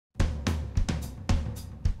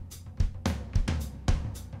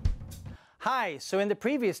Hi, so in the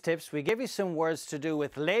previous tips we gave you some words to do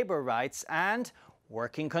with labor rights and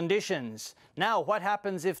working conditions. Now, what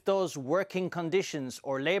happens if those working conditions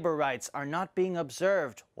or labor rights are not being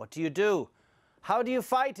observed? What do you do? How do you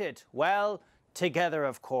fight it? Well, together,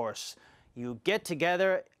 of course. You get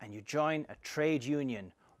together and you join a trade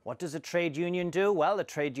union. What does a trade union do? Well, a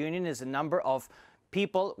trade union is a number of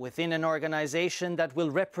people within an organization that will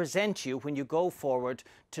represent you when you go forward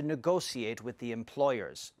to negotiate with the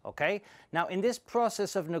employers, okay? Now, in this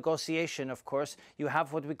process of negotiation, of course, you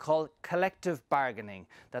have what we call collective bargaining.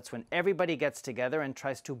 That's when everybody gets together and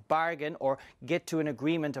tries to bargain or get to an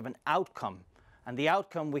agreement of an outcome. And the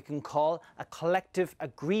outcome we can call a collective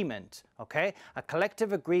agreement, okay? A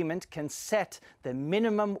collective agreement can set the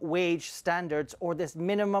minimum wage standards or the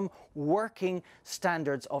minimum working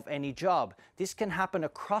standards of any job. This can happen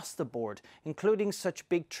across the board, including such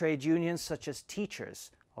big trade unions such as teachers,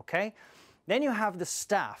 okay? Then you have the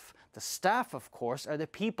staff. The staff, of course, are the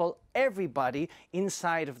people, everybody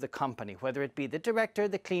inside of the company, whether it be the director,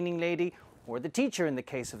 the cleaning lady, or the teacher in the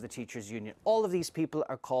case of the teachers' union. All of these people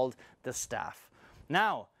are called the staff.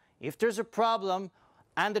 Now, if there's a problem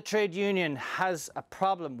and the trade union has a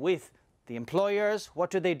problem with the employers,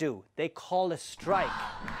 what do? They call a strike.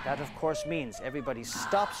 That, of course, means everybody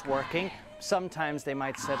stops working. Sometimes they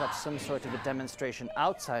might set up some sort of a demonstration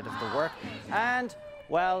outside of the work. And,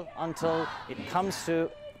 well, until it comes to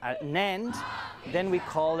an end, then we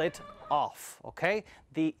call it off, okay?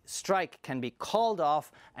 The strike can be called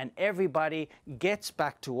off and everybody gets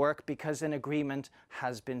back to work because an agreement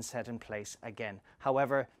has been set in place again.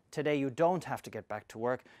 However, today you don't have to get back to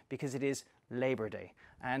work because it is Labor Day,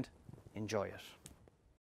 and enjoy it.